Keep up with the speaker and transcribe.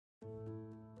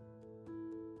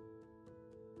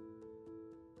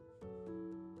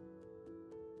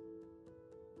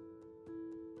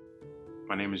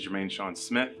My name is Jermaine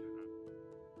Smith.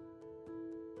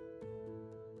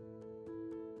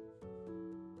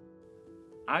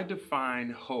 I define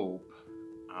hope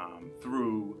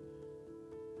through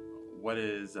what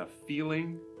is a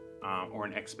feeling or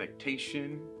an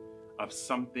expectation of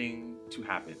something to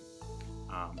happen,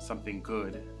 something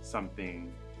good,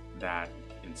 something that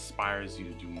inspires you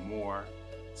to do more,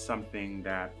 something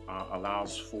that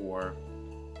allows for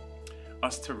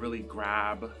us to really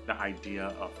grab the idea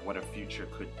of what a future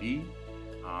could be,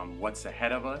 what's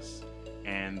ahead of us,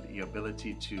 and the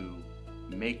ability to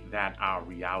make that our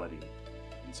reality.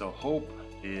 And so hope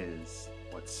is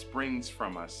what springs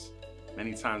from us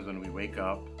many times when we wake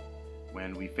up,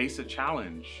 when we face a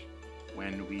challenge,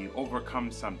 when we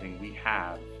overcome something. We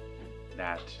have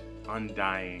that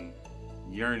undying,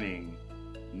 yearning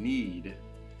need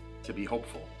to be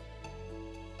hopeful.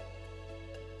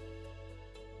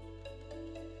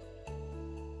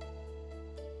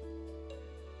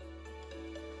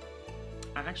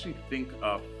 I actually think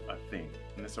of a thing,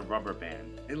 and it's a rubber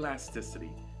band.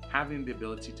 Elasticity, having the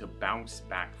ability to bounce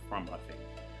back from a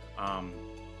thing.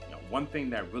 One thing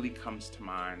that really comes to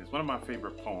mind is one of my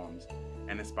favorite poems,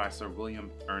 and it's by Sir William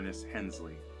Ernest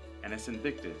Hensley, and it's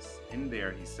Invictus. In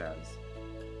there he says,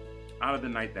 "Out of the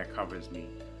night that covers me,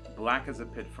 black as a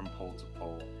pit from pole to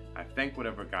pole, I thank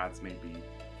whatever gods may be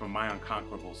for my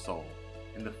unconquerable soul.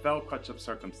 In the fell clutch of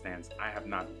circumstance, I have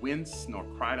not winced nor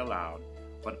cried aloud,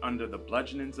 but under the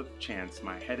bludgeonings of chance,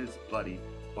 my head is bloody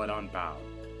but unbowed.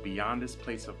 Beyond this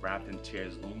place of wrath and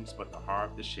tears looms but the horror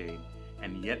of the shade,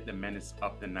 and yet the menace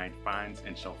of the night finds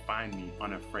and shall find me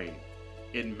unafraid.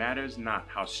 It matters not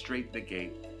how strait the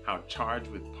gate, how charged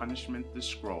with punishment the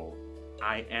scroll.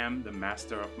 I am the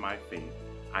master of my fate.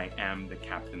 I am the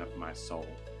captain of my soul."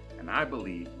 And I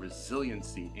believe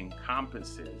resiliency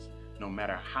encompasses no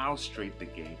matter how strait the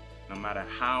gate, no matter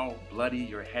how bloody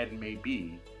your head may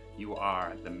be, you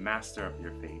are the master of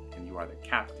your fate and you are the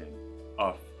captain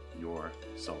of your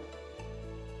soul.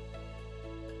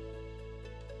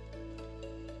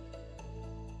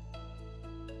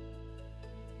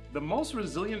 The most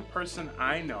resilient person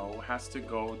I know has to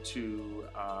go to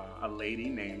a lady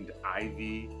named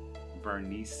Ivy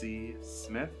Bernice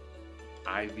Smith.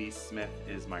 Ivy Smith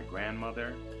is my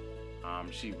grandmother.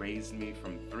 She raised me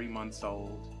from 3 months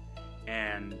old,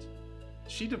 and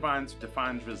she defines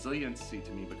resiliency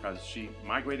to me because she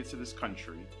migrated to this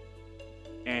country,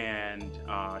 and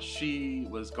she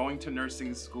was going to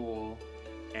nursing school,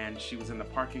 and she was in the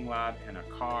parking lot, and a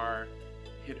car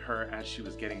hit her as she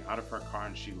was getting out of her car,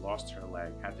 and she lost her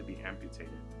leg, had to be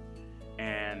amputated.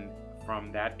 And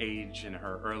from that age, in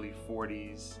her early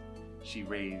 40s, she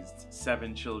raised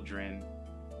 7 children,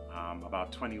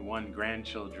 about 21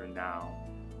 grandchildren now.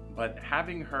 But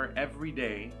having her every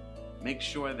day make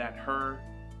sure that her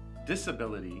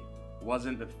disability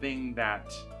wasn't the thing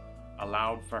that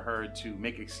allowed for her to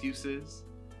make excuses,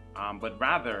 but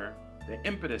rather the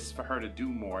impetus for her to do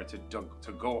more,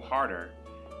 to go harder,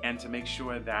 and to make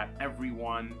sure that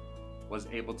everyone was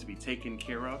able to be taken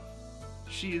care of.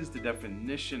 She is the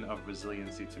definition of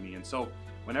resiliency to me. And so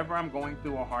whenever I'm going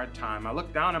through a hard time, I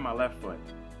look down at my left foot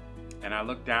and I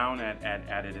look down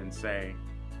at it and say,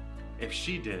 if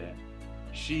she did it,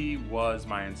 she was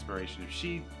my inspiration. If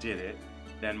she did it,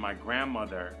 then my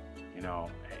grandmother,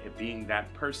 being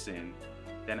that person,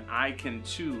 then I can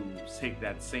too take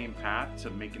that same path to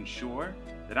making sure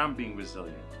that I'm being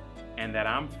resilient and that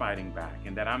I'm fighting back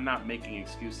and that I'm not making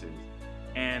excuses.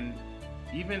 And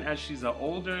even as she's an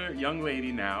older young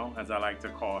lady now, as I like to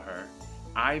call her,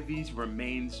 Ivy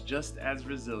remains just as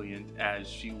resilient as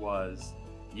she was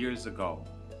years ago,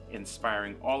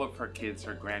 inspiring all of her kids,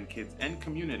 her grandkids, and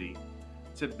community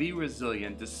to be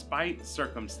resilient despite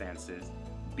circumstances.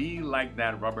 Be like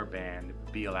that rubber band,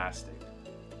 be elastic.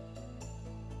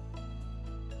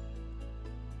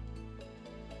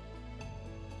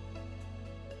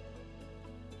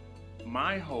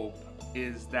 My hope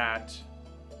is that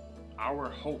our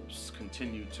hopes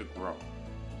continue to grow.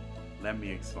 Let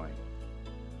me explain.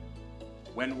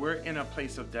 When we're in a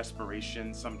place of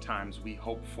desperation, sometimes we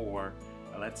hope for,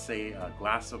 let's say, a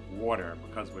glass of water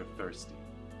because we're thirsty.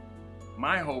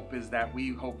 My hope is that we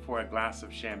hope for a glass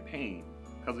of champagne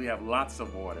because we have lots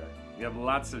of water, we have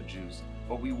lots of juice,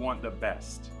 but we want the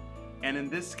best. And in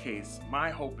this case, my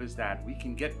hope is that we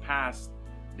can get past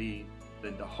the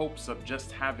hopes of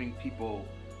just having people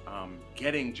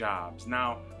getting jobs.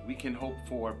 Now we can hope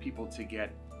for people to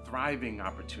get thriving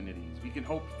opportunities. We can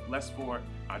hope less for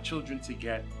our children to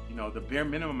get, the bare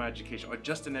minimum education or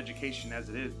just an education as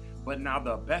it is, but now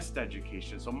the best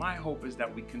education. So my hope is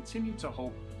that we continue to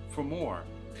hope for more,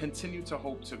 continue to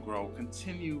hope to grow,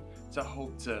 continue to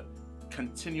hope to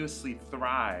continuously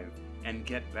thrive and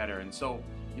get better. And so,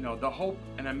 you know, the hope,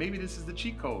 and then maybe this is the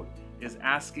cheat code, is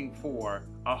asking for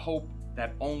a hope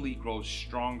that only grows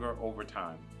stronger over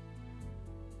time.